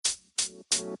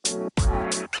Say,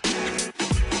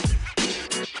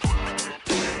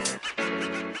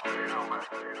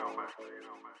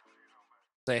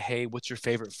 hey, what's your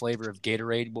favorite flavor of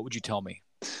Gatorade? What would you tell me?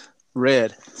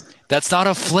 Red. That's not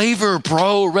a flavor,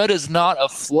 bro. Red is not a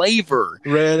flavor.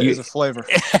 Red You, is a flavor.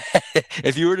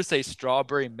 if you were to say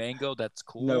strawberry mango, that's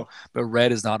cool, No. but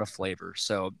red is not a flavor.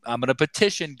 So I'm going to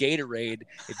petition Gatorade.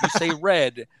 If you say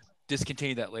red,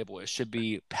 discontinue that label. It should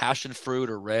be passion fruit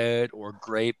or red or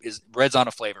grape. Is red's not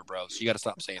a flavor, bro. So you got to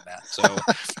stop saying that. So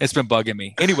it's been bugging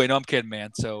me. Anyway, no, I'm kidding,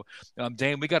 man. So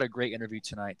Dan, we got a great interview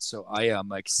tonight. So I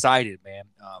am excited, man.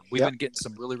 We've been getting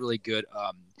some really, really good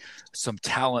some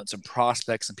talent, some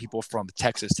prospects, and people from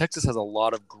Texas. Texas has a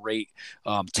lot of great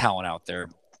talent out there.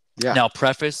 Yeah. Now,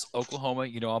 preface, Oklahoma,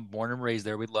 I'm born and raised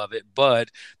there. We love it. But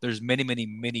there's many, many,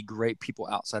 many great people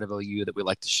outside of OU that we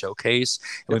like to showcase.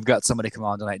 And we've got somebody come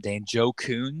on tonight, Dane. Jo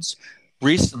Coons.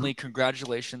 Recently,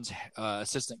 congratulations,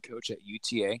 assistant coach at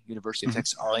UTA, University of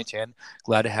Texas Arlington.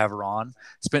 Glad to have her on.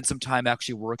 Spent some time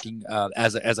actually working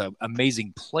as an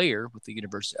amazing player with the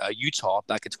University Utah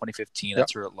back in 2015.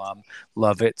 That's her alum.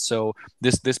 Love it. So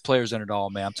this player's in it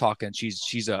all, man. I'm talking.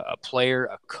 She's a player,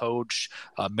 a coach,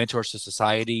 a mentor to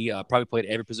society. Probably played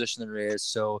every position there is.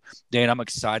 So Dan, I'm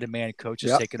excited, man. Coach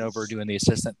is taking over doing the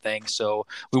assistant thing. So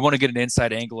we want to get an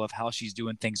inside angle of how she's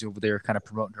doing things over there, kind of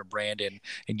promoting her brand in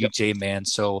UTA, man.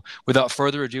 So without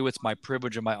further ado, it's my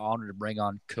privilege and my honor to bring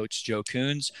on Coach Jo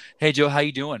Coons. Hey, Jo, how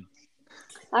you doing?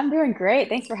 I'm doing great.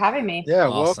 Thanks for having me. Yeah,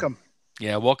 Awesome. welcome.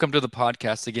 Yeah, welcome to the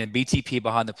podcast again. BTP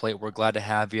Behind the Plate. We're glad to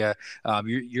have you.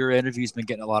 Your interview's been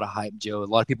getting a lot of hype, Jo. A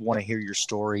lot of people want to hear your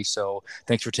story, so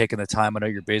thanks for taking the time. I know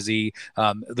you're busy.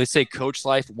 They say coach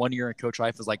life, 1 year in coach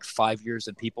life is like 5 years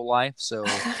in people life. So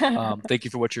thank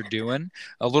you for what you're doing.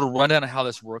 A little rundown of how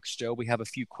this works, Jo. We have a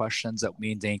few questions that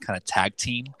me and Dane kind of tag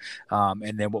team,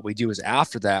 and then what we do is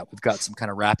after that, we've got some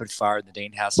kind of rapid fire. The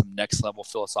Dane has some next level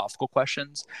philosophical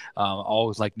questions,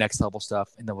 always like next level stuff,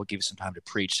 and then we'll give you some time to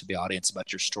preach to the audience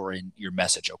about your story and your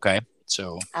message. Okay.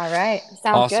 So, all right.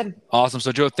 Sounds good. Awesome.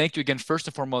 So, Jo, thank you again. First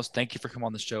and foremost, thank you for coming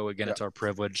on the show again. It's our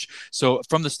privilege. So,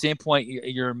 from the standpoint,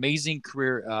 your amazing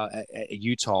career at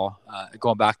Utah,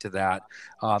 going back to that,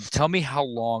 tell me how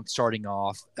long starting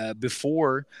off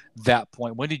before that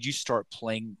point, when did you start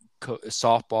playing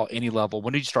softball, any level?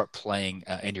 When did you start playing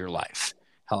in your life?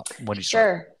 When did you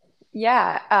start? Sure.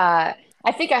 Yeah.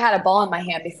 I think I had a ball in my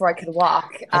hand before I could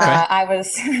walk. Okay. I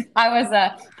was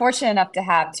fortunate enough to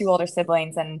have two older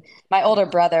siblings, and my older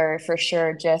brother for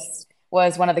sure just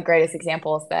was one of the greatest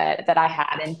examples that I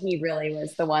had, and he really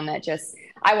was the one that just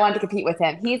I wanted to compete with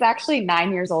him. He's actually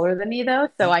 9 years older than me though,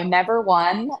 so I never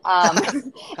won.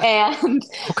 And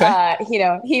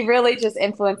he really just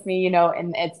influenced me,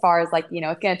 and as far as like,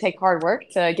 it's going to take hard work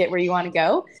to get where you want to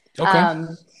go. Okay.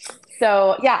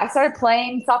 So yeah, I started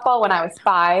playing softball when I was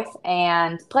 5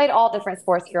 and played all different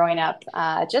sports growing up.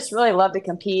 Just really loved to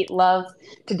compete, loved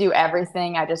to do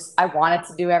everything. I wanted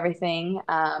to do everything.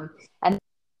 And I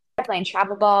started playing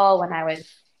travel ball when I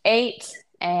was 8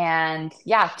 and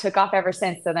took off ever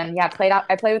since. So then, I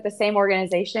played with the same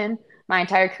organization my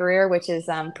entire career, which is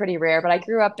pretty rare, but I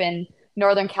grew up in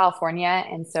Northern California,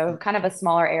 and so kind of a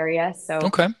smaller area. So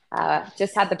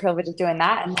just had the privilege of doing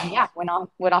that, and then went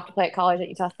off to play at college at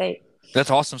Utah State.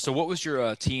 That's awesome. So what was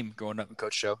your team growing up in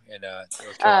Coach Show in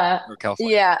North Carolina or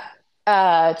California?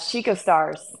 Chico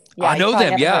Stars. Yeah, I know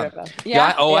them. Yeah.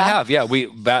 I have. Yeah,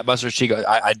 Buster Chico.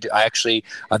 I actually,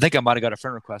 I think I might have got a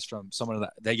friend request from someone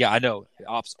that. Yeah, I know.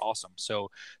 Awesome. So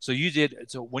you did.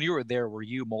 So when you were there, were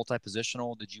you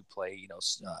multi-positional? Did you play,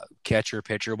 catcher,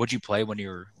 pitcher? What'd you play when you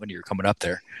were coming up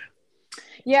there?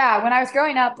 Yeah, when I was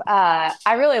growing up,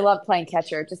 I really loved playing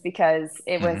catcher just because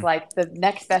it was like the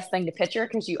next best thing to pitcher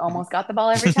because you almost got the ball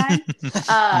every time.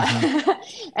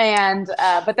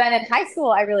 But then in high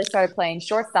school, I really started playing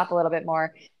shortstop a little bit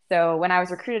more. So when I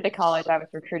was recruited to college, I was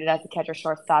recruited as a catcher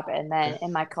shortstop. And then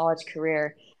in my college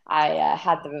career, I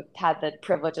had the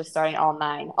privilege of starting all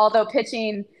 9. Although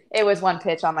pitching, it was one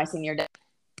pitch on my senior day.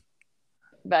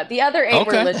 But the other 8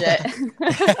 were legit.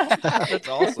 That's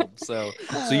awesome. So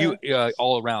you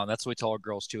all around. That's what we tell our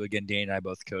girls too. Again, Dane and I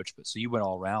both coach, but so you went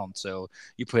all around. So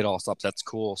you played all stops. That's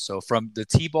cool. So from the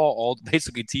T-ball,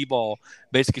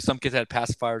 basically some kids had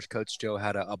pacifiers. Coach Jo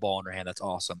had a ball in her hand. That's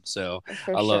awesome. So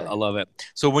I love it.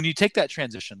 So when you take that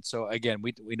transition, so again,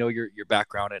 we know your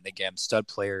background, and again, stud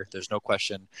player. There's no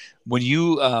question. When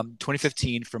you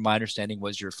 2015, from my understanding,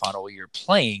 was your final year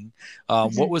playing.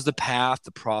 What was the path, the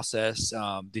process?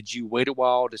 Did you wait a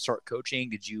while to start coaching?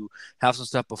 Did you have some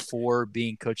stuff before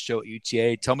being Coach Jo at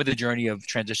UTA? Tell me the journey of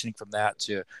transitioning from that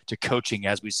to coaching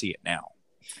as we see it now.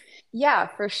 Yeah,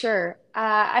 for sure.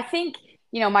 I think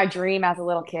my dream as a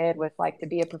little kid was like to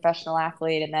be a professional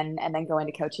athlete and then go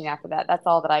into coaching after that. That's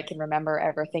all that I can remember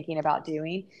ever thinking about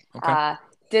doing. Okay. Uh,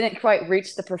 didn't quite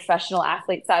reach the professional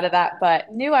athlete side of that,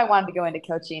 but knew I wanted to go into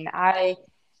coaching.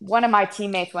 One of my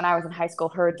teammates when I was in high school,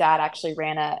 her dad actually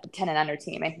ran a 10 and under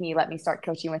team, and he let me start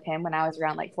coaching with him when I was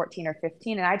around like 14 or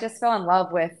 15. And I just fell in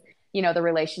love with, the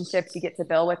relationships you get to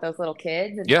build with those little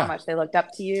kids and how Yeah. much they looked up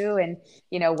to you and,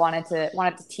 wanted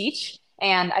to teach.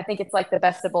 And I think it's like the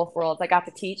best of both worlds. I got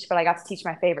to teach, but I got to teach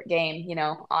my favorite game,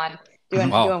 on doing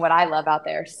Wow. doing what I love out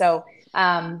there. So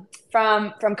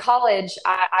from college,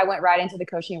 I went right into the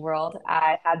coaching world.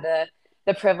 I had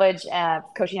the privilege of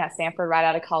coaching at Stanford right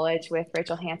out of college with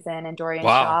Rachel Hansen and Dorian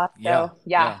Wow. Shaw. Yeah. So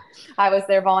yeah, Yeah. I was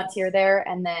their volunteer there,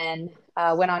 and then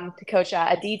went on to coach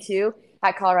a D2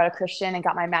 at Colorado Christian and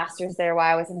got my master's there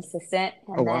while I was an assistant.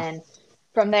 Oh, And wow. then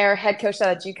from there, head coached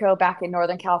at a JUCO back in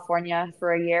Northern California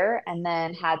for a year, and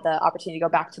then had the opportunity to go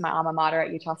back to my alma mater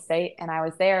at Utah State, and I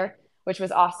was there, which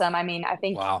was awesome. I mean, I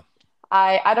think Wow.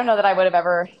 I don't know that I would have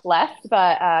ever left,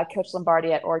 but Coach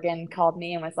Lombardi at Oregon called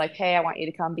me and was like, "Hey, I want you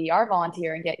to come be our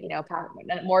volunteer and get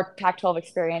more Pac-12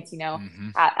 experience, Hmm.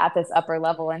 at this upper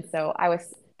level." And so I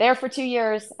was there for 2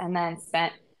 years, and then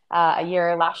spent a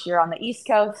year last year on the East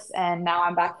Coast, and now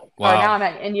I'm back, or now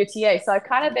Wow. in UTA. So I've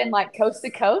kind of been like coast to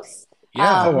coast,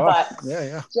 Yeah. Oh, wow. but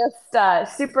Yeah.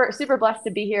 just super super blessed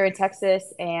to be here in Texas,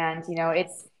 and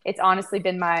it's honestly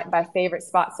been my favorite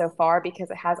spot so far because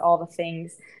it has all the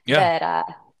things Yeah. that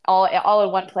all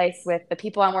in one place with the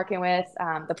people I'm working with,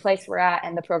 the place we're at,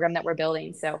 and the program that we're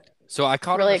building. So So I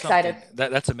caught on really to something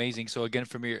excited. that's amazing. So again,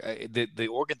 from your the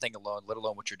Oregon thing alone, let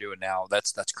alone what you're doing now,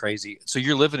 that's crazy. So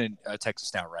you're living in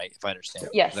Texas now, right? If I understand, is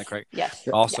that Yes, correct? yes,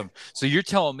 Yep. yeah. Awesome. So you're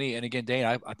telling me, and again, Dane,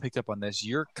 I picked up on this.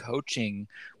 You're coaching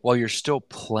while you're still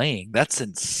playing. That's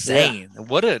insane.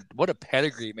 What a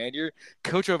pedigree, man. Your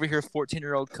coach over here,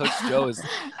 14-year-old Coach Joe, is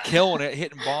killing it,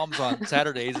 hitting bombs on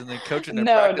Saturdays and then coaching their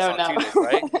No, practice no, on no. Tuesdays,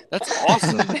 right? That's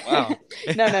awesome. Wow.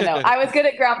 No, no, no. I was good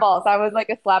at ground balls. I was like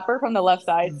a slapper from the left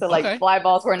side. So like Okay. fly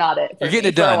balls were not it for You're getting me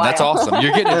it for a done. That's while. awesome.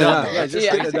 You're getting it done, though. Yeah, That's just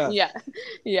Yeah, getting it done. yeah,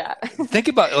 yeah. Think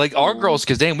about like our girls,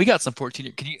 because Dane, we got some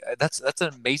 14. Can you? That's an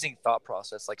amazing thought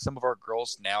process. Like some of our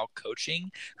girls now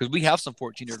coaching, because we have some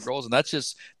 14-year girls, and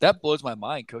that blows my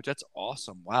mind, Coach. That's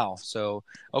awesome. Wow. So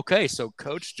okay, so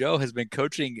Coach Joe has been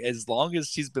coaching as long as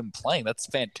she's been playing. That's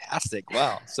fantastic.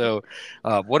 Wow. So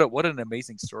what an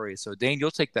amazing story. So Dane, you'll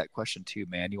take that question too,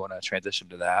 man. You want to transition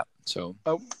to that? So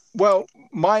Well,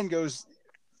 mine goes,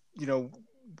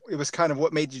 it was kind of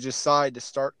what made you decide to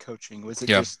start coaching. Was it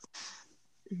Yeah. just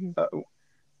Mhm.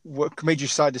 what made you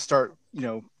decide to start,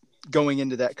 going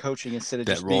into that coaching instead of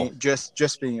That just role. being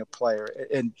being a player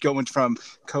and going from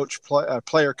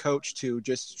player coach to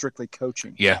just strictly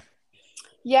coaching? yeah.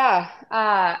 Yeah,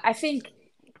 I think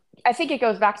it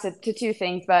goes back to two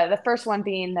things, but the first one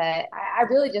being that I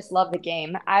really just love the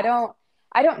game. I don't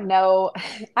know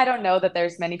I don't know that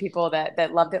there's many people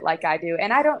that loved it like I do,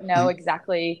 and I don't know Mhm.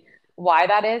 exactly why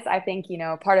that is. I think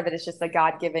part of it is just a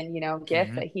God-given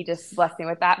gift Mhm. that He just blessed me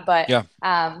with that. But Yeah.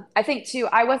 I think too,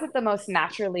 I wasn't the most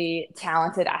naturally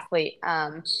talented athlete.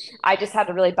 I just had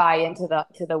to really buy into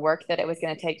the work that it was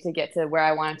going to take to get to where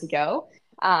I wanted to go.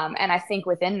 And I think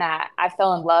within that, I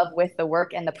fell in love with the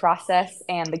work and the process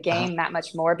and the Uh-huh. game that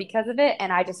much more because of it.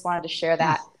 And I just wanted to share Hmm.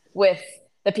 that with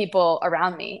the people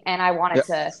around me. And I wanted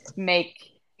Yep.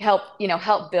 to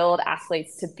help build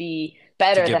athletes to be To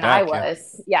better give than I back. Yeah.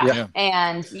 was. Yeah. Yeah. Yeah.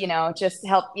 And, just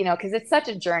help, because it's such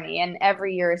a journey and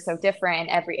every year is so different and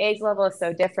every age level is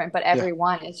so different, but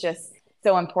everyone is just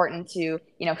so important to,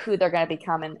 who they're going to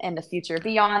become in the future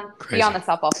beyond Crazy. the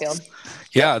softball field.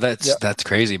 Yeah, that's Yep. that's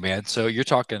crazy, man. So you're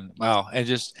talking, wow, and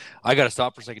just I got to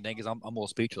stop for a second, Dane, because I'm a little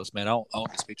speechless, man. I don't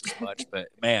get speechless much, but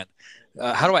man,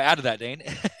 how do I add to that, Dane?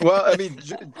 Well, I mean,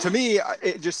 to me,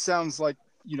 it just sounds like,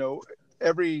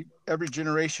 every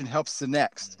generation helps the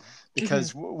next,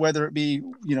 because whether it be,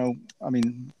 I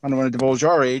mean, I don't want to divulge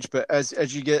our age, but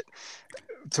as you get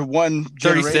to one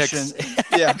generation, 36.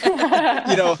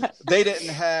 yeah, they didn't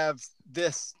have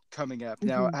this coming up.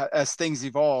 Now, as things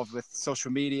evolve with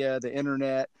social media, the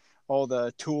internet, all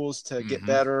the tools to get Mhm.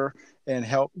 better and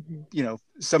help,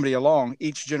 somebody along,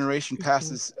 each generation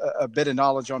passes a bit of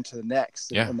knowledge on to the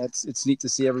next. Yeah. And it's neat to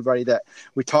see everybody that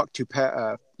we talk to,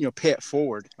 pay it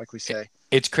forward, like we say.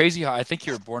 It's crazy how I think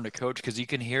you're born to coach because you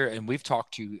can hear, and we've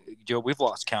talked to Joe. We've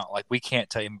lost count. Like we can't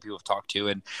tell you how many people have talked to,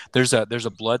 and there's a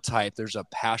blood type, there's a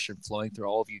passion flowing through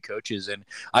all of you coaches, and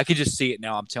I can just see it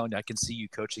now. I'm telling you, I can see you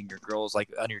coaching your girls like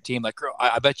on your team. Like, girl,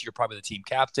 I bet you're probably the team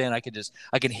captain. I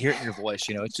can hear it in your voice.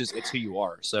 You know, it's who you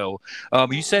are. So,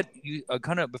 you said you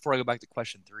kind of before I go back to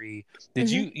question three, did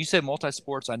Mm-hmm. you said multi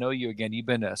sports? I know you again. You've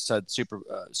been a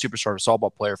superstar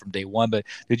softball player from day one, but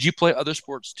did you play other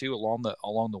sports too along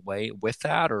the way with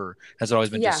that, or has it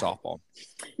always been just Yeah. softball?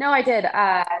 No, I did.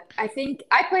 I think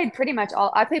I played pretty much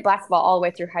all. I played basketball all the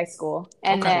way through high school,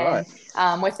 and Okay. All right.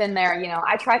 then within there,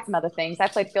 I tried some other things. I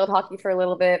played field hockey for a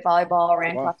little bit, volleyball, Oh,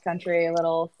 ran wow. cross country a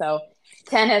little. So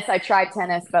tennis, I tried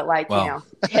tennis, but Wow.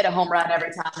 hit a home run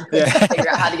every time. Couldn't Yeah. figure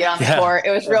out how to get on the Yeah. court.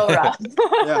 It was real rough.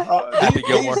 Yeah. Happy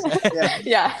Gilmore.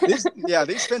 Yeah.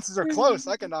 These fences are close.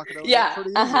 I can knock it over Yeah.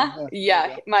 pretty easy. Uh-huh. Yeah.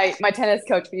 Yeah. My tennis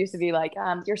coach used to be like,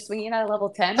 you're swinging at a level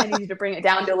 10. I need you to bring it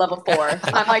down to a level 4. And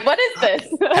I'm like, what is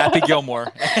this? Happy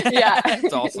Gilmore. Yeah.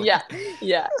 That's awesome. Yeah.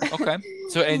 Yeah. Okay.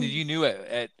 So, and you knew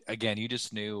again, you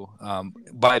just knew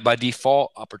by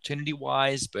default, opportunity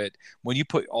wise, but when you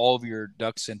put all of your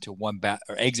ducks into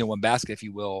or eggs in one basket, if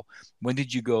you will, when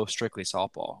did you go strictly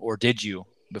softball, or did you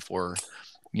before,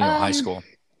 high Um, school?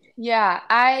 Yeah,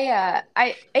 I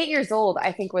 8 years old,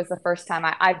 I think was the first time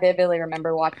I vividly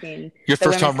remember watching Your the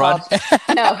first women's home run? college.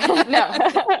 No, no.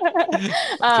 Kidding.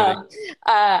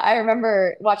 I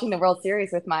remember watching the World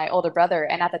Series with my older brother,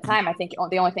 and at the time, I think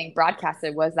the only thing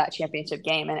broadcasted was that championship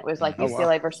game, and it was like Oh, wow.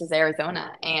 UCLA versus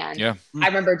Arizona. And Yeah. I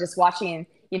remember just watching,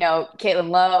 Caitlin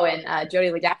Lowe and Jody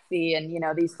Legacy,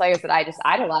 and these players that I just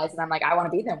idolized, and I'm like, I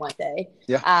want to be them one day.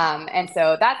 Yeah. And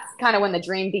so that's kind of when the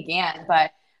dream began,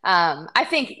 but. I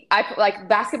think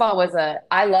basketball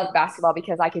I loved basketball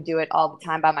because I could do it all the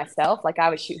time by myself. Like I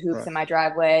would shoot hoops Right. in my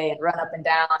driveway and run up and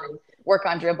down and work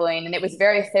on dribbling. And it was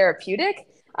very therapeutic,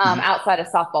 outside of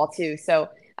softball too. So,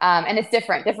 and it's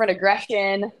different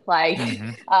aggression,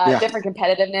 Mhm. Yeah. different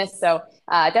competitiveness. So,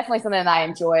 definitely something that I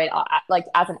enjoyed, like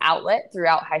as an outlet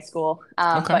throughout high school.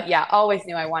 Okay. But yeah, always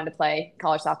knew I wanted to play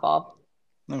college softball.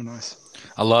 Oh, nice.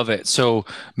 I love it. So,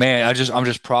 man, I'm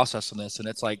just processing this, and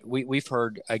it's like we've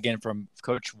heard again from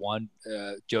Coach One,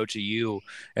 Joe, to you.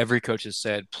 Every coach has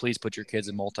said, please put your kids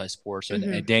in multi sports. And,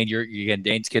 Mhm. and Dane,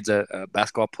 Dane's kid's a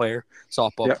basketball player,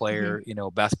 softball Yep. player,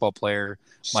 basketball player.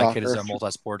 My kid is Soccer. a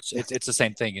multi sports. It's the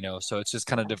same thing, So it's just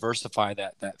kind of diversify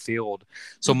that field.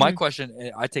 So my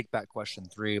question, I take back question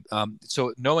three.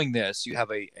 So knowing this, you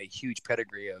have a huge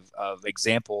pedigree of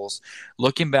examples.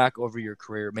 Looking back over your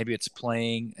career, maybe it's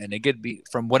playing, and it could be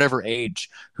from whatever age.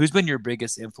 Who's been your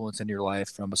biggest influence in your life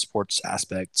from a sports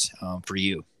aspect for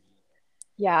you?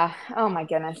 Yeah. Oh my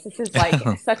goodness. This is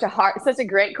like such a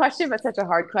great question, but such a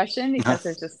hard question because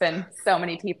there's just been so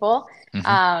many people.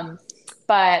 Mhm.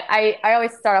 But I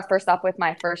always start off first off with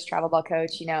my first travel ball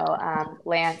coach,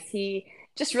 Lance. He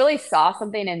just really saw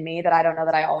something in me that I don't know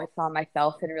that I always saw in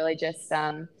myself, and really just,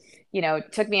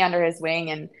 took me under his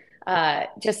wing and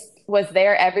just was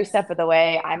there every step of the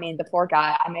way. I mean, the poor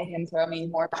guy, I made him throw me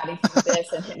more batting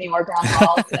practice and hit me more ground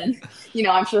balls than,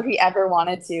 I'm sure he ever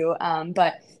wanted to.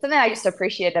 But something I just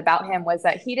appreciated about him was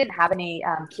that he didn't have any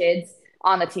kids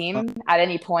on the team at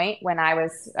any point when I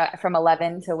was from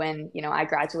 11 to when, I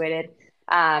graduated.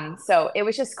 So it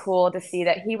was just cool to see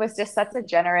that he was just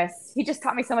he just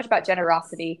taught me so much about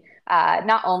generosity,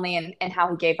 not only in how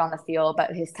he gave on the field,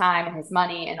 but his time and his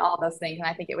money and all those things. And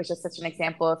I think it was just such an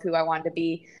example of who I wanted to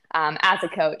be, as a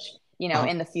coach,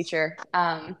 in the future.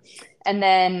 And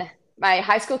then my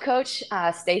high school coach,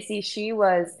 Stacy, she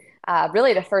was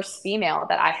really the first female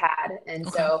that I had. And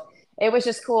so it was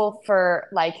just cool for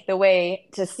like the way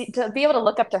to be able to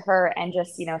look up to her and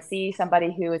just, see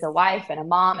somebody who is a wife and a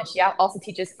mom. And she also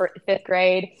teaches for 5th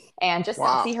grade, and just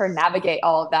Wow. see her navigate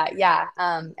all of that. Yeah.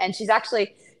 And she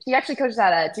actually coaches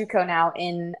at JUCO now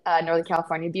in Northern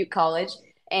California, Butte College.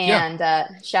 And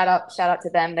shout out to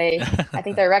them. I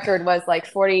think their record was like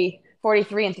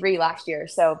 43-3 last year.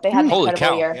 So they had an Holy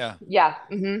incredible cow, year. yeah.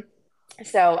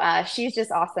 So she's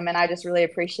just awesome. And I just really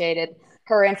appreciated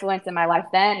her influence in my life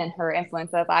then, and her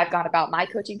influence as I've gone about my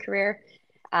coaching career.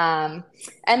 And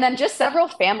then just several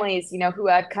families, who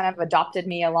have kind of adopted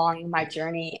me along my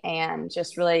journey and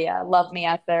just really love me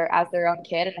as their own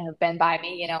kid, and have been by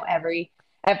me,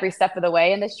 every step of the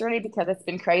way in this journey, because it's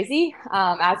been crazy,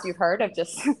 as you've heard of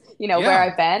just, where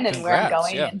I've been and where I'm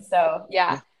going. Yeah. And so,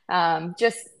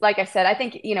 just like I said, I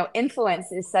think,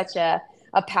 influence is such a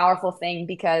powerful thing,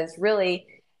 because really,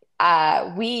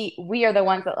 we are the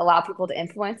ones that allow people to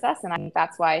influence us. And I think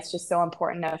that's why it's just so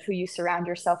important of who you surround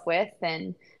yourself with.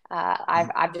 And,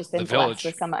 I've just been The blessed Village.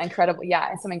 with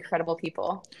some incredible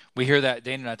people. We hear that.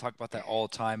 Dane and I talk about that all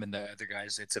the time, and the other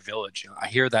guys, it's a village. I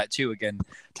hear that too, again,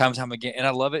 time and time again. And I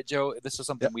love it, Joe. This is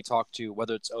something we talk to,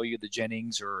 whether it's OU, the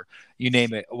Jennings, or you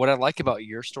name it. What I like about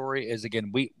your story is,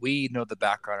 again, we know the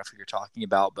background of who you're talking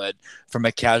about, but from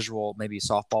a casual, maybe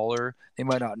softballer, they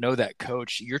might not know that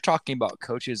coach. You're talking about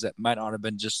coaches that might not have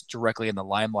been just directly in the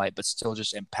limelight, but still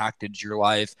just impacted your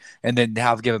life and then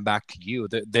have given back to you.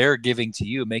 They're giving to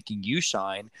you, making you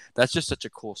shine. That's just such a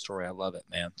cool story. I love it,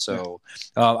 man. So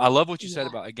I love what you said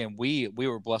about, again, we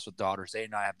were blessed with daughters. Dane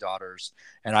and I have daughters,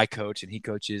 and I coach and he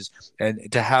coaches.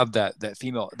 And to have that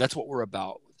female, that's what we're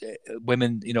about.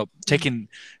 Women, taking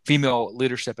female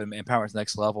leadership and empowerment to the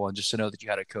next level, and just to know that you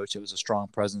had a coach that was a strong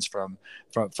presence from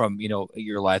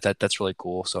your life, that's really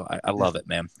cool. So I love it,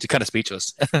 man. It's kind of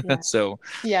speechless. So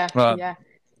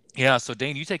so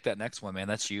Dane, you take that next one, man.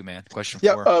 That's you, man. Question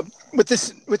 4. With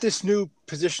this new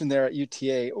position there at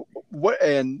UTA, what,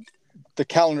 and the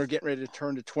calendar getting ready to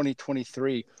turn to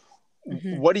 2023,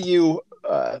 what are you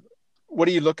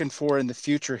looking for in the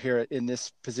future here in this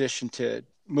position to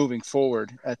moving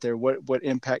forward at there? What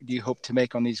impact do you hope to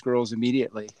make on these girls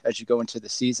immediately as you go into the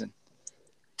season?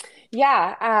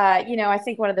 Yeah, I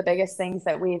think one of the biggest things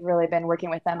that we've really been working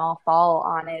with them all fall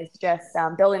on is just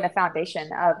building the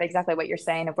foundation of exactly what you're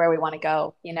saying of where we want to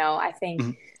go. I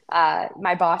think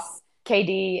my boss,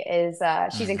 KD, is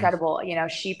she's incredible.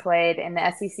 She played in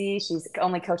the SEC. She's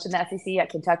only coached in the SEC at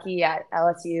Kentucky, at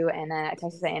LSU, and then at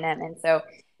Texas A&M. And so,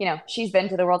 she's been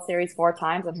to the World Series 4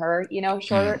 times in her,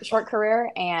 short career.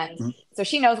 And so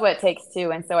she knows what it takes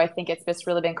too. And so I think it's just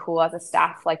really been cool as a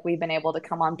staff. Like, we've been able to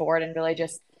come on board and really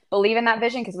just believe in that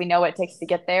vision because we know what it takes to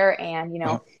get there and,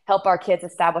 help our kids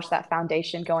establish that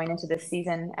foundation going into this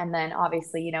season. And then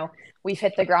obviously, we've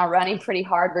hit the ground running pretty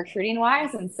hard recruiting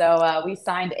wise. And so we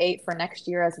signed 8 for next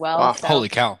year as well. Wow, so, holy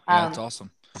cow. Yeah, that's awesome.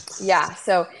 Yeah.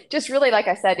 So just really, like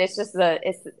I said, it's just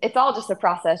it's all just a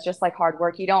process, just like hard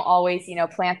work. You don't always,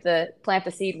 plant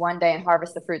the seed one day and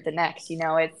harvest the fruit the next.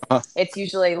 It's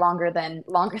usually longer than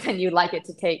you'd like it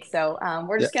to take. So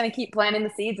we're just going to keep planting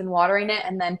the seeds and watering it.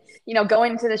 And then,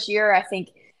 going into this year, I think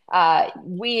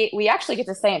we actually get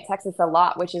to stay in Texas a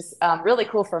lot, which is really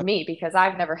cool for me because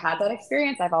I've never had that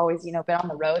experience. I've always, been on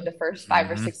the road the first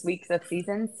 5 or 6 weeks of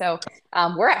season. So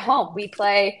we're at home. We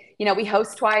play, we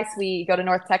host twice. We go to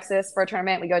North Texas for a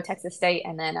tournament. We go to Texas State,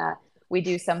 and then we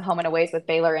do some home and aways with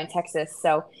Baylor in Texas.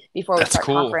 So before we start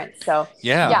conference. So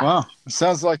yeah. Wow. It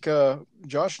sounds like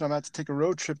Josh and I'm about to take a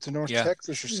road trip to North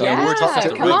Texas or something. Yeah,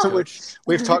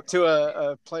 we've talked to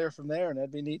a player from there, and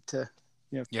that'd be neat to.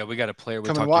 Yeah, we got a player we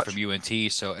talked to from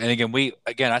UNT. So, and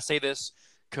again, I say this,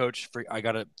 Coach, I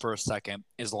got it for a second.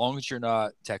 As long as you're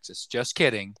not Texas, just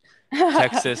kidding.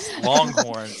 Texas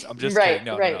Longhorns. I'm just kidding.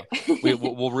 No.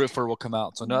 We'll root for. We'll come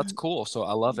out. So no, that's cool. So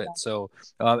I love it. So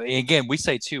again, we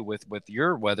say too with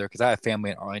your weather because I have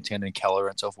family in Arlington and Keller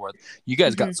and so forth. You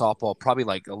guys got softball probably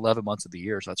like 11 months of the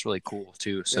year, so that's really cool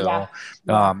too. So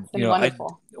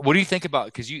what do you think about?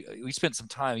 Because we spent some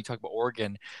time. You talked about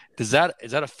Oregon. Does that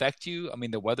affect you? I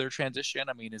mean, the weather transition.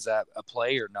 I mean, is that a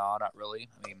play or no? Not really.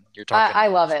 I mean, you're talking. I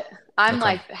love it. I'm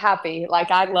like happy. Like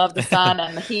I love the sun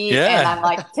and the heat, and I'm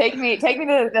like take me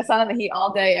to the sun and the heat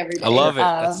all day, every day. I love it.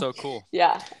 That's so cool.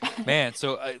 Yeah, man.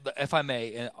 So if I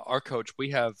may, our coach,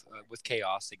 we have with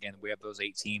Chaos again. We have those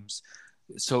 8 teams.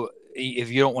 So if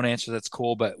you don't want to answer, that's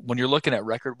cool. But when you're looking at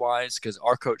record wise, because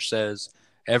our coach says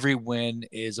every win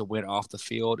is a win off the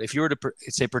field. If you were to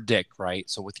say predict, right?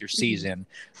 So with your season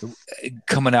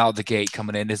coming out of the gate,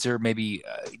 coming in, is there maybe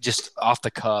just off the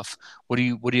cuff? What do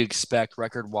you expect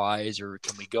record wise, or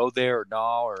can we go there or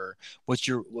no? Or what's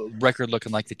your record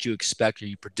looking like that you expect or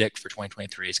you predict for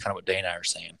 2023? Is kind of what Dane and I are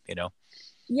saying,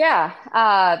 Yeah,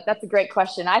 that's a great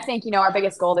question. I think, our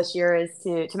biggest goal this year is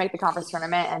to make the conference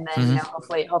tournament and then,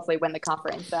 hopefully win the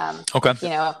conference. Okay.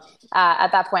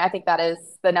 At that point, I think that is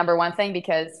the number one thing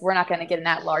because we're not going to get an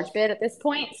at-large bid at this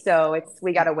point. So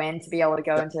we got to win to be able to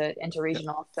go into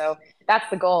regional. So that's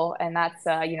the goal. And that's,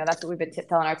 that's what we've been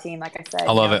telling our team, like I said,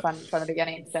 I love it. From the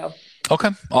beginning. So.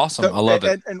 Okay. Awesome. I love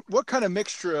it. And what kind of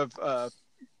mixture of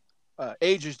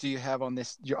ages do you have on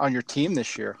your team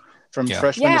this year? From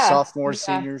freshmen to sophomores,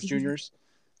 seniors, juniors?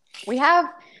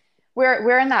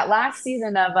 We're in that last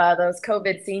season of those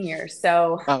COVID seniors.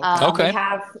 So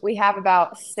we have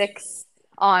about 6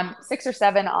 or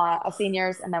 7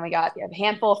 seniors, and then we got a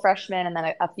handful of freshmen, and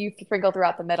then a few sprinkled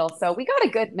throughout the middle. So we got a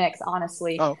good mix,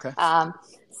 honestly. Oh, okay.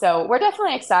 So we're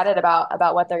definitely excited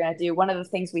about what they're going to do. One of the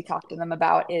things we talked to them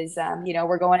about is,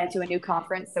 we're going into a new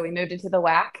conference. So we moved into the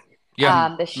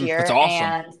WAC this year. That's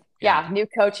awesome. Yeah, new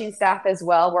coaching staff as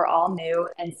well. We're all new,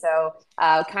 and so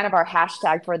kind of our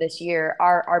hashtag for this year,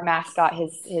 our mascot,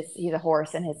 he's a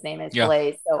horse, and his name is Yeah.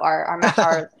 Blaze. So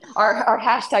our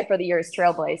hashtag for the year is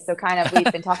Trailblaze. So kind of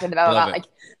we've been talking about it. like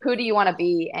who do you want to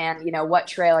be, and what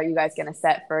trail are you guys going to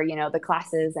set for the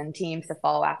classes and teams to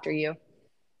follow after you.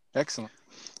 Excellent.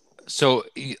 So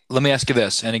let me ask you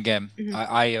this, and again, Mhm.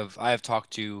 I have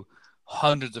talked to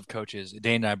hundreds of coaches,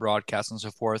 Dane and I broadcast and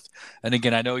so forth. And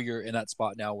again, I know you're in that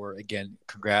spot now where, again,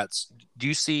 congrats. Do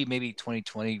you see maybe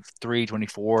 2023,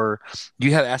 24, do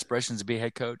you have aspirations to be a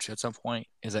head coach at some point?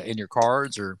 Is that in your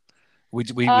cards, or we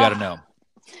got to know?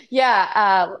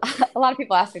 Yeah, a lot of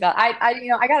people ask me that.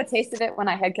 I got a taste of it when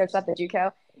I head coached at the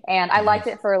JUCO, and I liked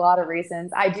it for a lot of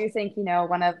reasons. I do think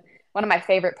one of my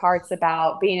favorite parts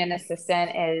about being an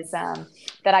assistant is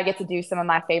that I get to do some of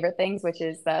my favorite things, which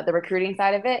is the recruiting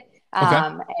side of it.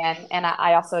 And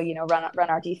I also run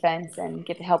our defense and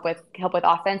get to help with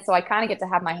offense. So I kind of get to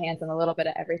have my hands in a little bit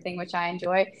of everything, which I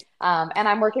enjoy. And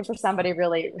I'm working for somebody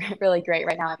really really great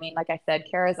right now. I mean, like I said,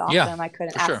 Kara's awesome. Yeah, I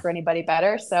couldn't for ask sure. for anybody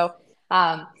better. So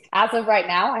as of right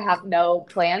now, I have no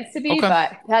plans to be, Okay.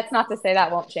 but that's not to say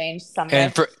that won't change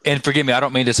someday. And forgive me, I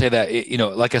don't mean to say that.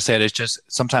 Like I said, it's just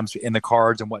sometimes in the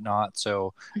cards and whatnot.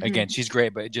 So again, she's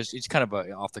great, but it's kind of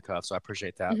off the cuff. So I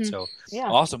appreciate that. So Yeah.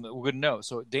 awesome, we're good to know.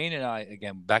 So Dane and I,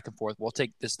 again, back and forth. We'll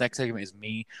take this next segment is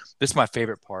me. This is my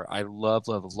favorite part. I love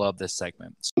this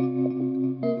segment.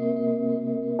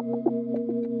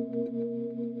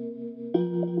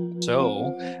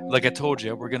 So, like I told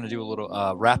you, we're gonna do a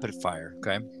little rapid fire.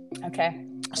 Okay.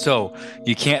 So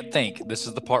you can't think. This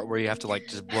is the part where you have to like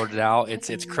just blurt it out.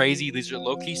 It's crazy. These are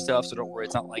low key stuff, so don't worry.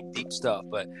 It's not like deep stuff,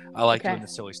 but I like doing the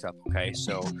silly stuff. Okay.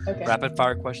 So rapid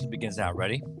fire questions begins now.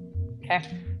 Ready? Okay.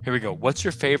 Here we go. What's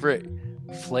your favorite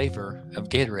flavor of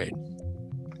Gatorade?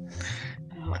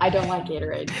 I don't like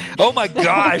Gatorade. Oh my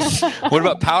gosh! What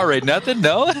about Powerade? Nothing?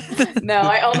 No. No,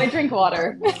 I only drink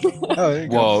water.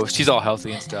 Whoa, she's all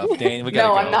healthy and stuff. Dane, we gotta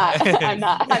No, go. I'm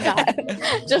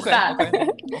not. Just that.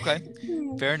 Okay.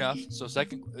 Fair enough. So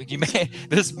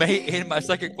this may end my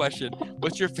second question.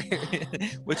 What's your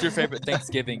favorite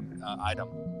Thanksgiving item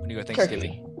when you go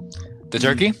Thanksgiving? Turkey. The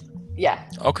turkey? Yeah.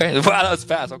 Okay. Wow, that was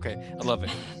fast. Okay, I love it.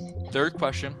 Third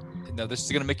question. Now this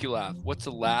is gonna make you laugh. What's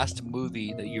the last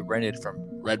movie that you rented from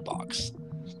Redbox?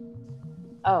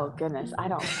 Oh goodness, I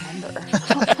don't remember.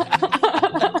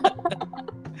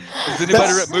 Does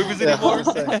anybody rent movies anymore?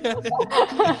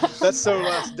 That's so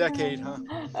last decade, huh?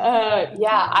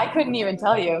 Yeah, I couldn't even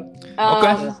tell you.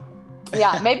 Okay.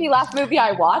 Yeah, maybe last movie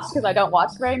I watched, because I don't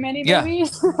watch very many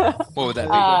movies. What would that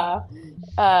be?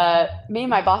 Me and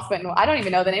my boss went. I don't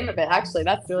even know the name of it. Actually,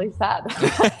 that's really sad.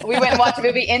 We went and watched a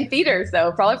movie in theaters,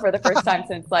 though, probably for the first time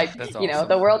since awesome.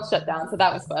 The world shut down. So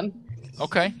that was fun.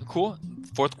 Okay, cool.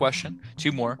 Fourth question.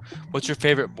 2 more. What's your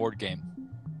favorite board game?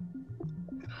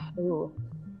 Ooh,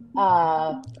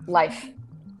 Life.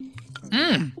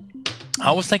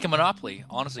 I was thinking Monopoly.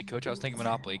 Honestly, Coach, I was thinking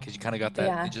Monopoly because you kind of got that.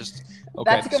 Yeah. Okay,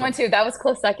 that's a good one too. That was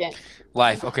close second.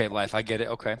 Life. Okay, Life. I get it.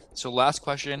 Okay. So last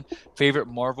question. Favorite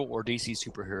Marvel or DC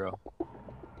superhero?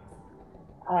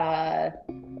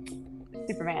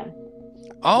 Superman.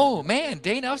 Oh, man.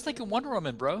 Dane, I was thinking Wonder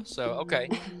Woman, bro. So, okay.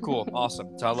 Cool.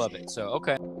 Awesome. So I love it. So,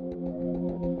 okay.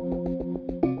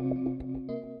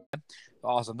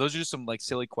 Awesome. Those are just some like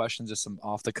silly questions, just some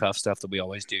off the cuff stuff that we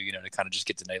always do, to kind of just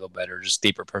get to know a little better, just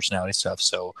deeper personality stuff.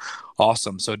 So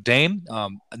awesome. So Dame,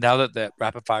 now that the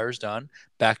rapid fire is done,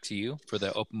 back to you for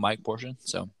the open mic portion.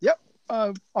 So yep.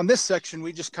 On this section,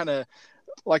 we just kind of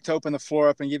like to open the floor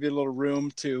up and give you a little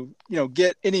room to,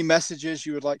 get any messages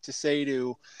you would like to say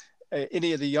to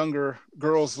any of the younger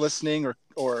girls listening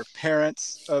or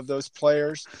parents of those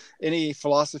players, any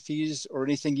philosophies or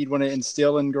anything you'd want to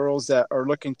instill in girls that are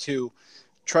looking to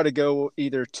try to go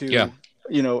either to,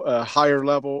 a higher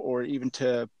level or even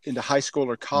into high school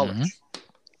or college.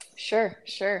 Mm-hmm.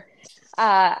 Sure.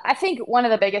 I think one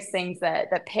of the biggest things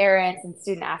that parents and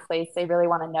student athletes, they really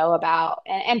want to know about,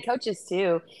 and coaches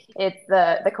too, it's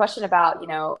the question about,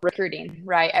 recruiting,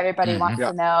 right? Everybody wants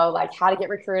to know like how to get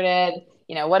recruited,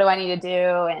 what do I need to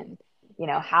do? And,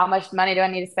 how much money do I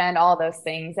need to spend? All those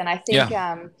things. And I think,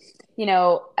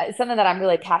 something that I'm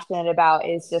really passionate about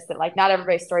is just that, like, not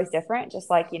everybody's story is different. Just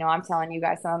like, I'm telling you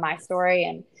guys some of my story,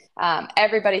 and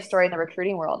everybody's story in the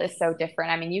recruiting world is so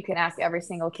different. I mean, you can ask every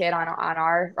single kid on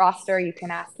our roster, you can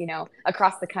ask,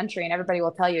 across the country, and everybody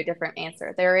will tell you a different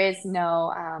answer. There is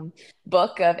no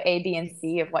book of A, B, and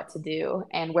C of what to do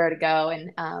and where to go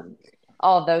and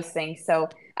all of those things. So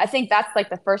I think that's like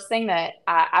the first thing that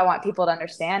I want people to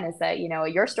understand is that,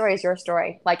 your story is your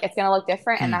story. Like it's going to look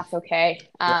different and that's okay.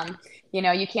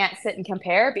 You can't sit and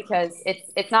compare because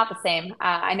it's not the same.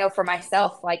 I know for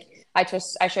myself, like I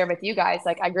share with you guys,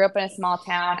 like I grew up in a small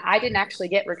town. I didn't actually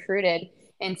get recruited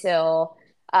until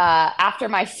after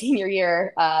my senior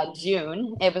year,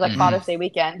 June. It was like Father's Day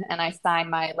weekend, and I signed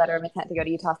my letter of intent to go to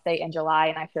Utah State in July,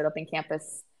 and I showed up in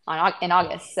campus in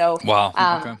August. So, wow.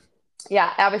 Okay.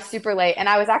 Yeah, I was super late, and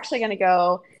I was actually going to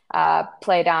go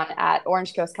play down at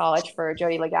Orange Coast College for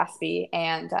Jody Legaspi,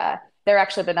 and they're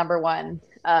actually the number one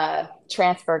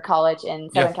transfer college in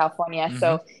Southern California.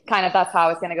 So, kind of that's how I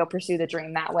was going to go pursue the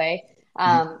dream that way.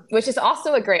 Which is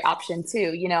also a great option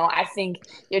too. I think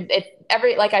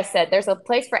like I said, there's a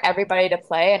place for everybody to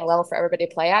play and a level for everybody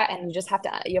to play at. And you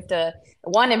have to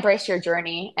one, embrace your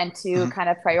journey, and two, kind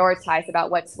of prioritize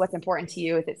about what's important to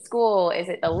you. Is it school? Is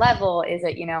it the level? Is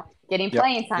it, getting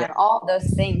playing time? All of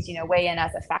those things, weigh in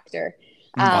as a factor.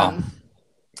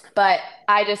 But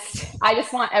I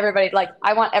just want everybody, like,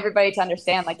 I want everybody to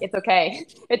understand, like, it's okay.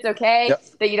 It's okay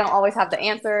that you don't always have the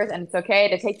answers, and it's okay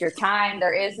to take your time.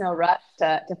 There is no rush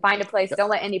to find a place. Don't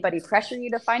let anybody pressure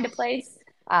you to find a place,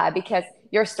 because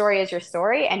your story is your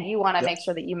story, and you want to make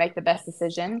sure that you make the best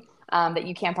decision that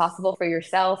you can possible for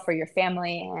yourself, for your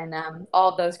family, and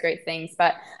all of those great things.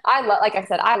 But like I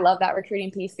said, I love that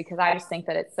recruiting piece because I just think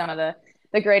that it's some of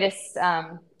the greatest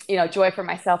joy for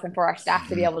myself and for our staff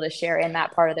to be able to share in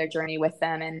that part of their journey with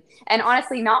them. And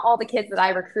honestly, not all the kids that I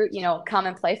recruit, come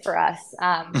and play for us.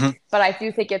 But I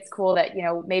do think it's cool that,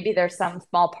 maybe there's some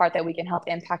small part that we can help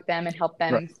impact them and help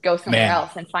them go somewhere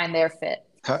else and find their fit.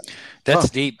 That's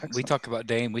deep. Excellent. We talk about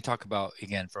Dane. We talk about,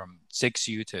 again, from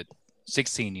 6U to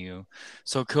 16U.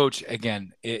 So coach,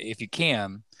 again, if you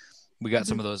can, we got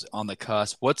some of those on the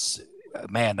cusp.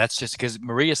 That's just because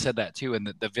Maria said that too in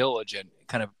the village, and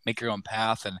kind of make your own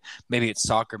path, and maybe it's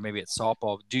soccer, maybe it's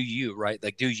softball. Do you, right?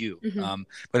 Like, do you?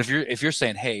 But if you're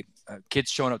saying, hey, kids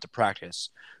showing up to practice,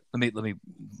 let me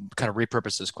kind of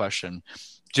repurpose this question.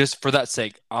 Just for that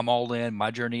sake, I'm all in. My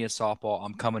journey is softball.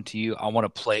 I'm coming to you. I want to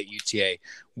play at UTA.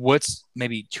 What's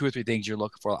maybe 2 or 3 things you're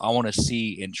looking for? I want to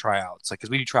see in tryouts, like, because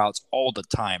we do tryouts all the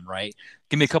time, right?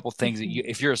 Give me a couple of things that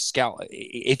if you're a scout,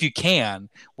 if you can,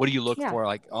 what do you look for,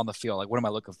 like, on the field? Like, what am I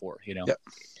looking for?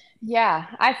 Yeah,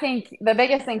 I think the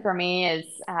biggest thing for me is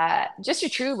just your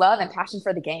true love and passion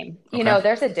for the game.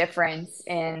 There's a difference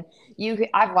in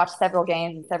I've watched several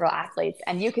games and several athletes,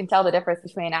 and you can tell the difference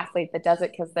between an athlete that does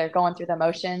it because they're going through the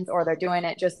motions, or they're doing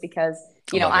it just because,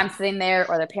 I'm sitting there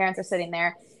or their parents are sitting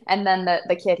there, and then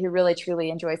the kid who really, truly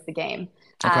enjoys the game.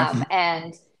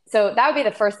 And so that would be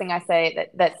the first thing I say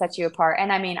that sets you apart. And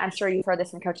I mean, I'm sure you've heard this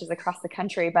from coaches across the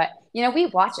country, but, we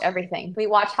watch everything. We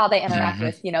watch how they interact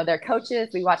with, their coaches.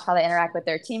 We watch how they interact with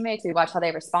their teammates. We watch how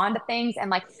they respond to things. And,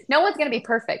 like, no one's going to be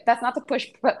perfect. That's not to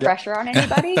put pressure on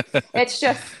anybody. It's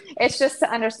just to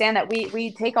understand that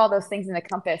we take all those things into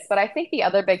compass. But I think the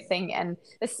other big thing, and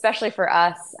especially for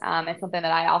us, and something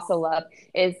that I also love,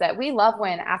 is that we love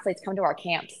when athletes come to our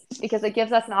camps, because it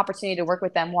gives us an opportunity to work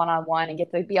with them one-on-one and get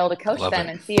to be able to coach them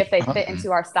and see if they fit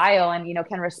into our style and,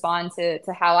 can respond to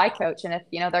how I coach, and if,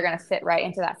 they're going to fit right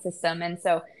into that system. And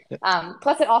so,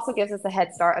 plus it also gives us a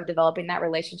head start of developing that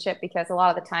relationship, because a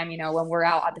lot of the time, when we're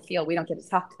out on the field, we don't get to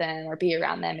talk to them or be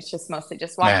around them. It's just mostly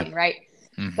just watching. Right.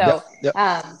 So,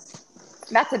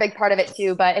 that's a big part of it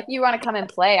too. But if you want to come and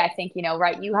play, I think,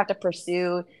 you have to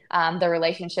pursue the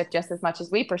relationship just as much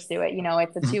as we pursue it.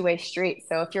 It's a two-way street.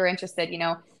 So if you're interested,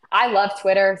 I love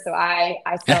Twitter, so I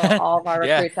tell all of our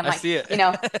recruits, I'm like,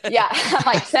 I'm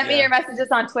like, send me your messages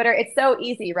on Twitter. It's so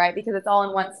easy, right? Because it's all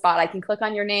in one spot. I can click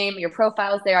on your name, your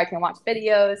profile's there. I can watch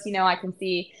videos. I can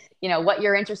see, what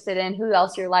you're interested in, who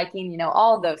else you're liking,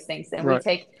 all of those things, and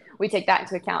we take that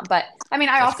into account. But I mean,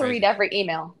 I also read every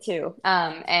email too,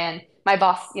 and my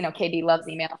boss, KB, loves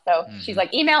email. So she's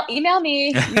like, email me.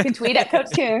 You can tweet at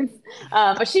Coach Coons.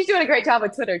 But she's doing a great job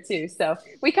with Twitter too. So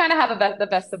we kind of have the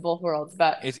best of both worlds.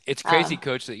 But it's crazy,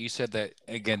 Coach, that you said that,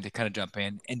 again, to kind of jump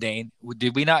in. And Dane,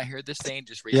 did we not hear this, Dane,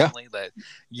 just recently that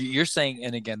you're saying,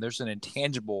 and again, there's an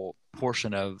intangible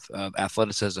portion of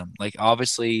athleticism. Like,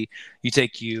 obviously you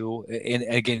take and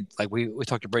again, like we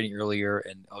talked to Brady earlier,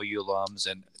 and OU alums,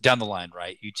 and down the line,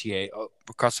 right? UTA,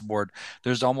 across the board,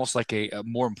 there's almost like a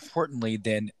more importantly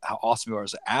than how awesome you are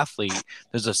as an athlete,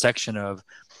 there's a section of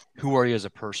who are you as a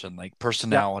person, like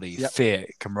personality,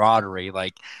 fit, camaraderie.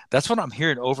 Like, that's what I'm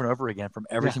hearing over and over again from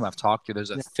every team I've talked to.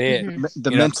 There's a fit,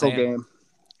 the mental game.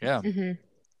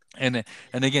 And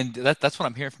again, that's what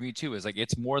I'm hearing from you too, is like,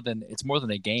 it's more than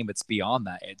a game. It's beyond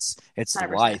that. It's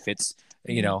 100%. Life. It's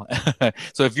you know.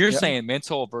 So if you're Yeah. saying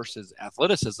mental versus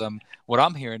athleticism, what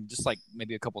I'm hearing, just like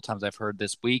maybe a couple of times I've heard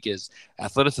this week, is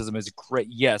athleticism is great.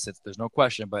 Yes, there's no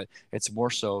question, but it's more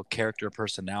so character,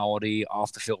 personality,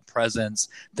 off the field presence,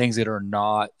 things that are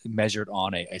not measured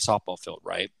on a softball field,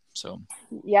 right? So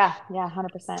Yeah,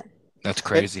 100%. that's And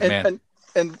crazy, and man.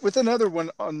 and with another one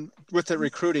on with the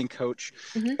recruiting coach,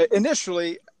 Hmm.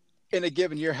 initially in a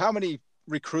given year, how many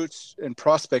recruits and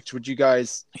prospects would you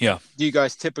guys Yeah, do you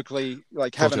guys typically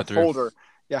like have in filter a through. folder?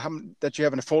 Yeah, that you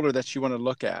have in a folder that you want to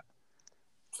look at.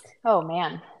 Oh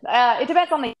man, it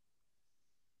depends on the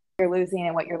you're losing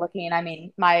and what you're looking. I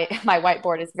mean, my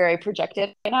whiteboard is very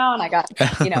projected right now, and I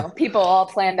got people all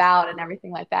planned out and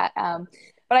everything like that.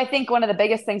 But I think one of the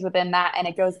biggest things within that, and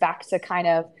it goes back to kind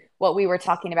of what we were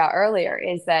talking about earlier,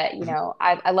 is that Mhm.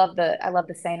 I love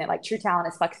the saying that like true talent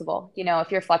is flexible.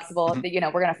 If you're flexible,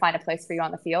 Mhm. we're going to find a place for you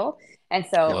on the field. And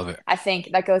so Love it. I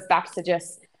think that goes back to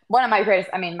just one of my greatest,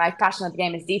 I mean, my passion of the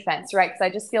game is defense, right? Because I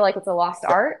just feel like it's a lost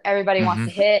Yep. art. Everybody wants Hmm.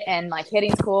 to hit, and like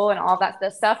hitting's cool and all that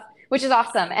stuff, which is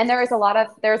awesome. And there's a lot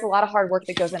of hard work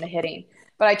that goes into hitting.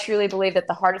 But I truly believe that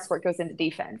the hardest work goes into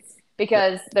defense Yep.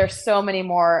 because there's so many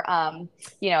more,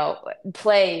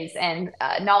 plays and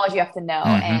knowledge you have to know,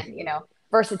 Hmm. and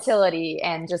versatility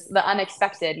and just the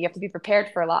unexpected. You have to be prepared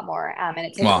for a lot more, and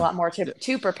it takes a Wow. lot more to Yep.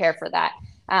 to prepare for that.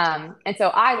 And so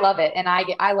I love it, and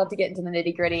I love to get into the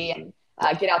nitty gritty and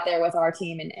get out there with our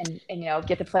team and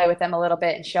get to play with them a little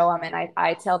bit and show them. And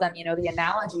I tell them, the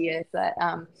analogy is that,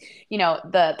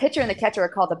 the pitcher and the catcher are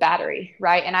called the battery,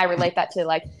 right? And I relate that to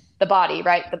like the body,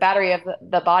 right? The battery of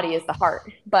the body is the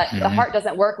heart, but the Hmm. heart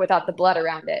doesn't work without the blood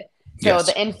around it. So Yes,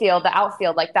 the infield, the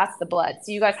outfield, like that's the blood.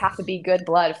 So you guys have to be good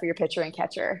blood for your pitcher and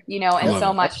catcher, I and love so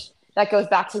it. much that goes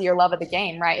back to your love of the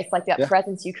game, right? It's like that Yeah.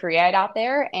 presence you create out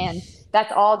there, and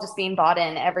that's all just being bought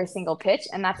in every single pitch,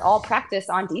 and that's all practice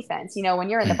on defense. When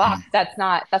you're in the Hmm. box, that's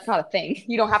not a thing.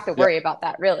 You don't have to Yep. worry about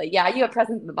that, really. Yeah, you have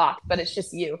presence in the box, but it's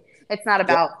just you. It's not Yep.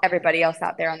 about everybody else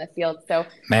out there on the field. So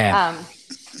Man,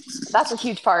 that's a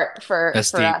huge part for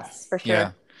that's deep. us, for sure.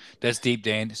 Yeah, that's deep,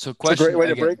 Dane. So It's a great question way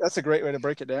to again. break. That's a great way to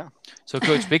break it down. So,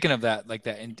 Coach, speaking of that, like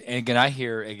that, and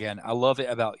again, I love it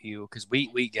about you because we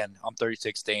again, I'm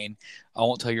 36, Dane. I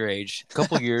won't tell your age.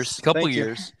 Couple Thank you.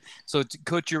 years. So,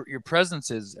 Coach, your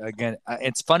presence is again.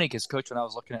 It's funny because, Coach, when I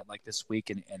was looking at like this week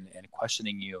and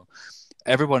questioning you,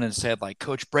 everyone has said like,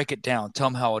 Coach, break it down, tell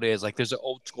them how it is. Like there's an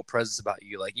old school presence about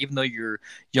you. Like even though you're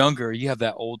younger, you have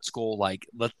that old school like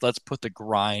let's put the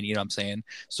grind. You know what I'm saying?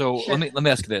 So Sure. let me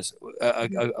ask you this: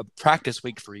 a practice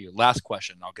week for you. Last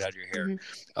question. I'll get out of your hair.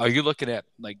 Are you looking at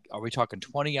like? Are we talking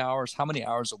 20 hours? How many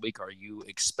hours a week are you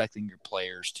expecting your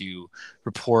players to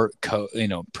report?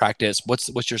 Practice.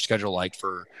 What's your schedule like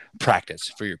for practice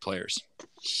for your players?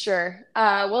 Sure.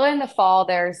 Well, in the fall,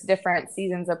 there's different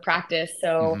seasons of practice.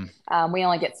 So Mhm. we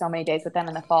only get so many days with them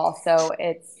in the fall. So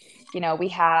it's, we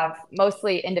have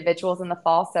mostly individuals in the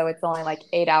fall. So it's only like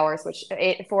 8 hours, which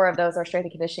four of those are strength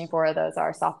and conditioning, four of those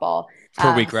are softball.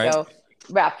 Per week, right? So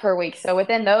yeah, per week. So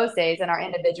within those days and our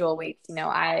individual weeks,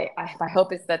 my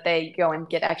hope is that they go and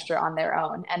get extra on their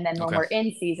own. And then when Okay. we're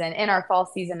in season, in our fall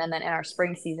season, and then in our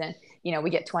spring season, we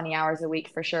get 20 hours a week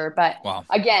for sure. But Wow.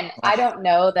 again, I don't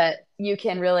know that you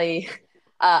can really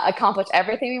accomplish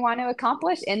everything we want to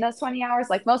accomplish in those 20 hours.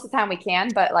 Like most of the time we can,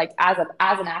 but like as an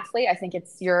athlete, I think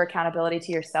it's your accountability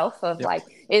to yourself of Yep. like,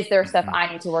 is there stuff Mhm.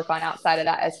 I need to work on outside of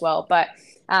that as well? But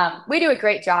we do a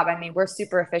great job. I mean, we're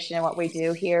super efficient in what we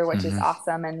do here, which is Mhm.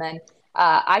 awesome. And then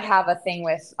I have a thing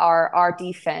with our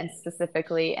defense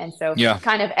specifically. And so Yeah.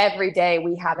 kind of every day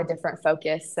we have a different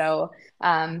focus. So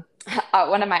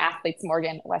one of my athletes,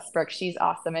 Morgan Westbrook, she's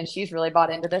awesome and she's really bought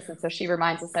into this. And so she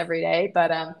reminds us every day.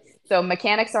 But so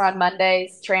mechanics are on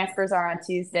Mondays, transfers are on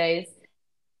Tuesdays,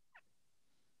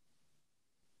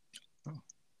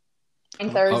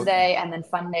 and Thursday, and then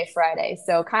fun day Friday.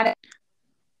 So kind of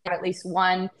at least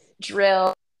one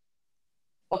drill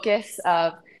focus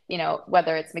of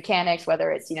whether it's mechanics,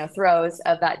 whether it's throws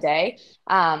of that day,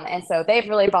 and so they've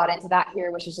really bought into that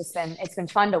here, which has just been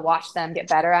fun to watch them get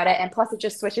better at it. And plus it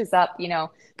just switches up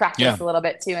practice a little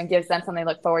bit too and gives them something to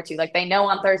look forward to. Like they know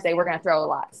on Thursday we're going to throw a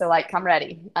lot, so like come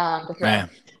ready to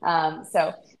throw.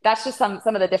 So that's just some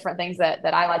of the different things that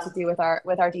I like to do with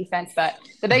our defense. But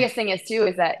the biggest thing is too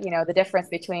is that the difference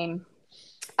between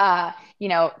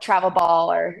travel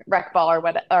ball or rec ball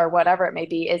or whatever it may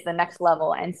be is the next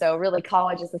level. And so really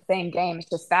college is the same game. It's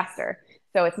just faster.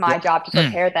 So it's my Yep. job to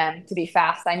prepare them to be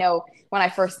fast. I know when I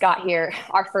first got here,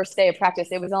 our first day of practice,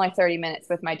 it was only 30 minutes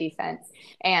with my defense.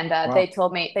 And Wow. they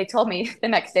told me the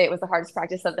next day it was the hardest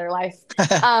practice of their life.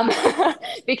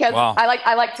 Because Wow.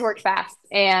 I like to work fast.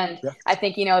 And Yeah. I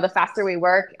think, the faster we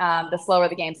work, the slower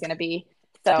the game's going to be.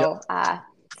 So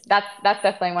that's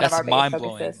definitely one of That's our biggest mind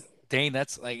blowing. focuses. Dane,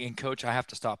 that's like, and coach, I have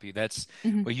to stop you. That's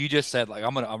Mhm. what you just said. Like,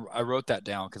 I wrote that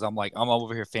down because I'm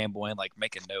over here fanboying, like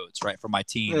making notes, right, for my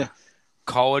team. Yeah.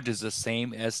 College is the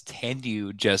same as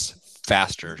 10U, just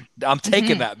faster. I'm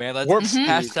taking that, man. Let's Warp speed.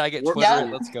 hashtag it Warp Twitter. speed.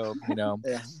 It. Let's go.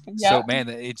 Yeah. So, man,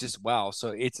 it just wow. So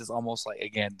it's just almost like,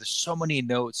 again, there's so many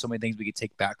notes, so many things we could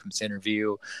take back from this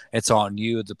interview. It's on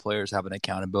you. The players have an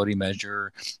accountability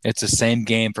measure. It's the same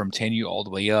game from 10U all the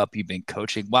way up. You've been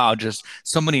coaching. Wow, just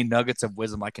so many nuggets of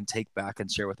wisdom I can take back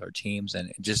and share with our teams,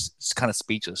 and just it's kind of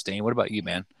speechless. Dane, what about you,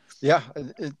 man? Yeah,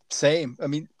 same. I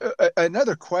mean,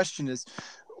 another question is,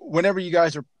 whenever you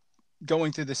guys are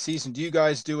going through the season, do you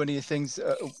guys do any things,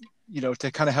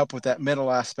 to kind of help with that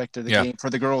mental aspect of the game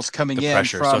for the girls coming the in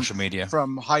pressure, from social media,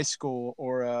 from high school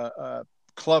or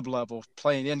club level,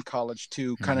 playing in college,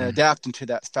 to kind of adapt into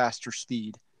that faster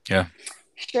speed? Yeah.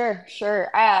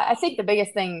 Sure. I think the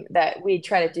biggest thing that we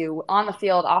try to do on the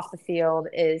field, off the field,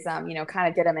 is kind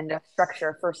of get them into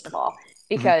structure first of all,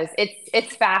 because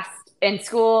it's fast in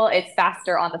school, it's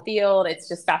faster on the field, it's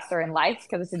just faster in life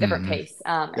because it's a different pace.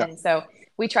 And so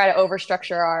we try to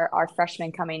overstructure our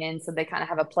freshmen coming in so they kind of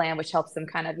have a plan, which helps them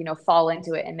kind of fall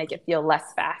into it and make it feel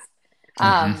less fast.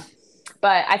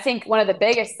 But I think one of the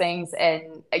biggest things,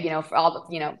 and for all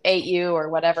the 8U or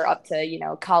whatever up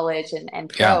to college and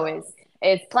pro,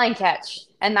 is playing catch.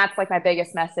 And that's like my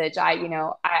biggest message. I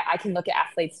can look at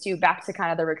athletes too, back to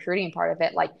kind of the recruiting part of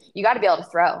it. Like, you got to be able to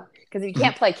throw, because if you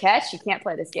can't play catch, you can't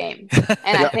play this game.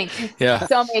 And I think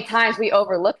so many times we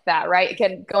overlook that, right?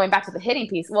 Again, going back to the hitting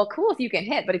piece. Well, cool if you can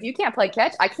hit, but if you can't play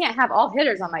catch, I can't have all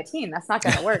hitters on my team. That's not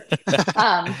going to work.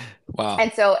 Wow.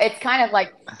 And so it's kind of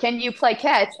like, can you play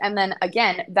catch? And then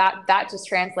again, that just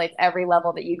translates every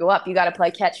level that you go up. You got to play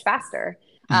catch faster.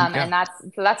 And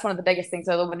that's one of the biggest things.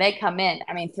 So when they come in,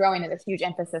 I mean, throwing is a huge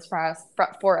emphasis for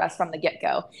us from the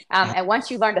get-go. And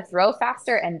once you learn to throw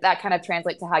faster, and that kind of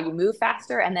translates to how you move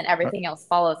faster, and then everything else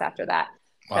follows after that.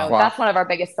 So that's one of our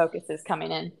biggest focuses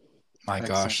coming in. My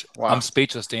gosh. Wow. I'm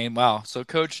speechless, Dane. Wow. So,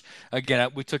 Coach, again,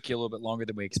 we took you a little bit longer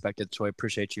than we expected, so I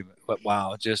appreciate you. But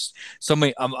wow, just so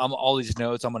many. I'm all these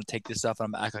notes. I'm going to take this stuff and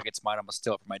I'm going to act like it's mine. I'm going to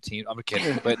steal it from my team. I'm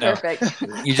kidding, but no. Perfect.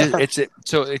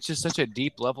 It's just such a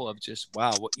deep level of just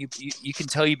wow. What you can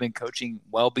tell you've been coaching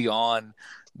well beyond.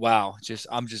 Wow,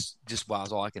 I'm just wow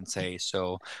is all I can say.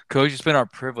 So, Coach, it's been our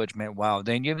privilege, man. Wow,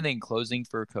 Dane, you have anything in closing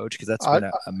for Coach? Because that's been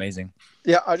amazing.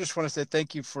 Yeah, I just want to say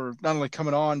thank you for not only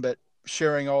coming on, but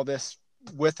sharing all this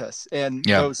with us and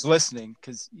those listening,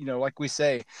 because like we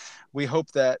say, we hope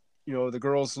that the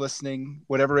girls listening,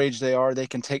 whatever age they are, they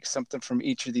can take something from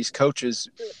each of these coaches,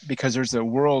 because there's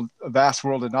a vast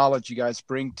world of knowledge you guys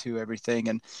bring to everything,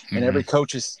 and every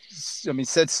coach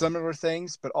said similar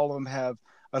things, but all of them have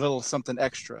a little something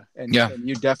extra, and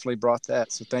you definitely brought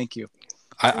that, so thank you.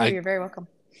 You're very welcome.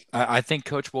 I think,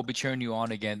 Coach, we'll be cheering you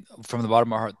on again from the bottom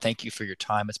of our heart. Thank you for your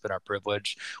time. It's been our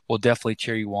privilege. We'll definitely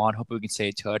cheer you on. Hope we can stay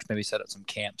in touch, maybe set up some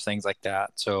camps, things like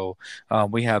that. So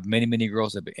we have many, many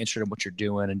girls that have been interested in what you're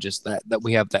doing, and just that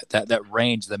we have that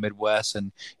range, the Midwest,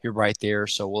 and you're right there.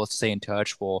 So let's stay in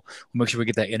touch. We'll make sure we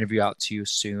get that interview out to you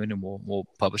soon, and we'll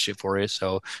publish it for you.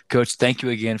 So, Coach, thank you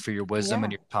again for your wisdom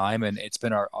and your time. And it's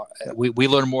been we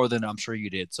learned more than I'm sure you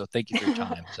did. So thank you for your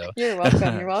time. So You're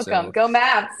welcome. You're welcome. Go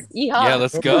Mavs. Yeehaw. Yeah,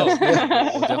 let's go. We'll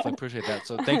definitely appreciate that.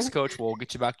 So thanks, Coach. We'll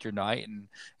get you back to your night,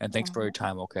 and thanks for your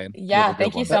time. Okay. Yeah.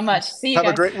 Thank you so much. See you. Have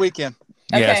guys. a great weekend.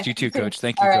 Okay. Yes, you too, Coach.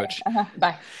 Thank you, All Coach. Right.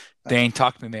 Bye. Dane,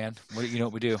 talk to me, man. You know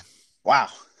what we do? Wow.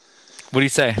 What do you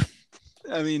say?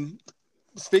 I mean,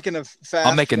 speaking of fast,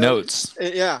 I'm making notes.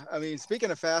 Yeah. I mean,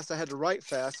 speaking of fast, I had to write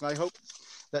fast, and I hope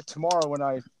that tomorrow when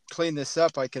I clean this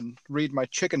up, I can read my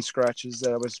chicken scratches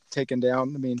that I was taking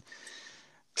down. I mean,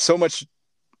 so much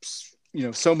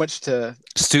to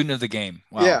student of the game.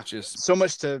 Wow, yeah, just so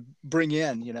much to bring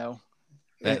in,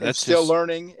 and still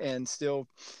learning, and still,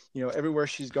 everywhere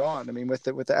she's gone. I mean, with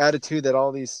the attitude that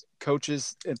all these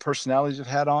coaches and personalities have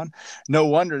had on, no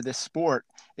wonder this sport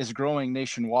is growing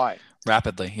nationwide.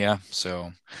 Rapidly, yeah.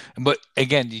 So, but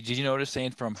again, did you notice,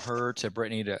 saying from her to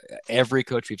Brittany to every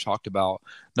coach we've talked about,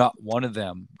 not one of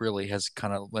them really has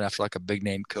kind of went after like a big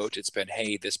name coach. It's been,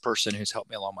 hey, this person who's helped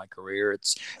me along my career.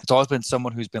 It's always been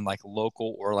someone who's been like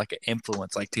local or like an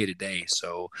influence, like day to day.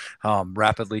 So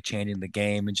rapidly changing the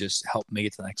game and just helped me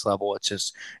get to the next level. It's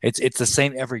just it's the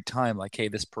same every time. Like, hey,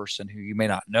 this person who you may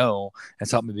not know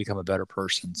has helped me become a better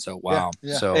person. So wow.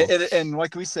 Yeah. So and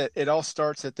like we said, it all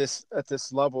starts at this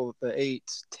level, the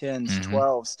 8s, 10s,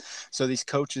 12s. So these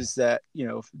coaches that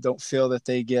don't feel that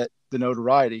they get the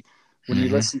notoriety. When you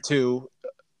listen to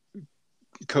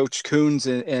Coach Coons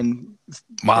and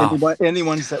wow.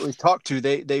 anyone that we've talked to,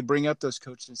 they bring up those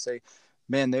coaches and say,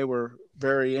 man, they were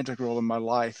very integral in my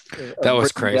life. That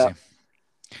was crazy.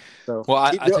 So well,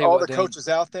 I tell you all what, the coaches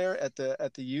out there at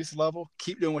the youth level,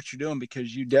 keep doing what you're doing,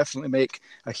 because you definitely make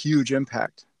a huge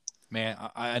impact. Man,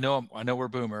 I know we're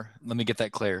Boomer. Let me get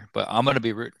that clear. But I'm going to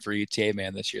be rooting for UTA,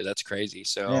 man, this year. That's crazy.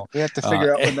 So man, we have to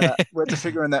figure out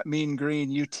when that Mean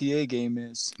Green UTA game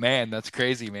is. Man, that's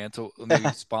crazy, man. So maybe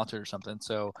sponsored or something.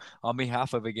 So on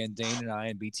behalf of, again, Dane and I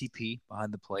and BTP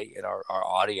Behind the Plate and our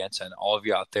audience and all of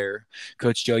you out there,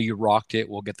 Coach Joe, you rocked it.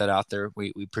 We'll get that out there.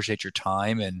 We appreciate your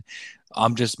time. And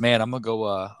I'm gonna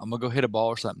go hit a ball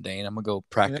or something, Dane. I'm gonna go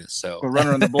practice. So we're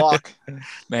running on the block.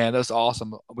 Man, that's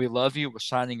awesome. We love you. We're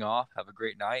signing off. Have a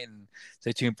great night and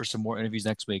stay tuned for some more interviews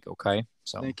next week. Okay.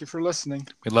 So thank you for listening.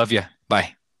 We love you.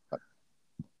 Bye. Bye.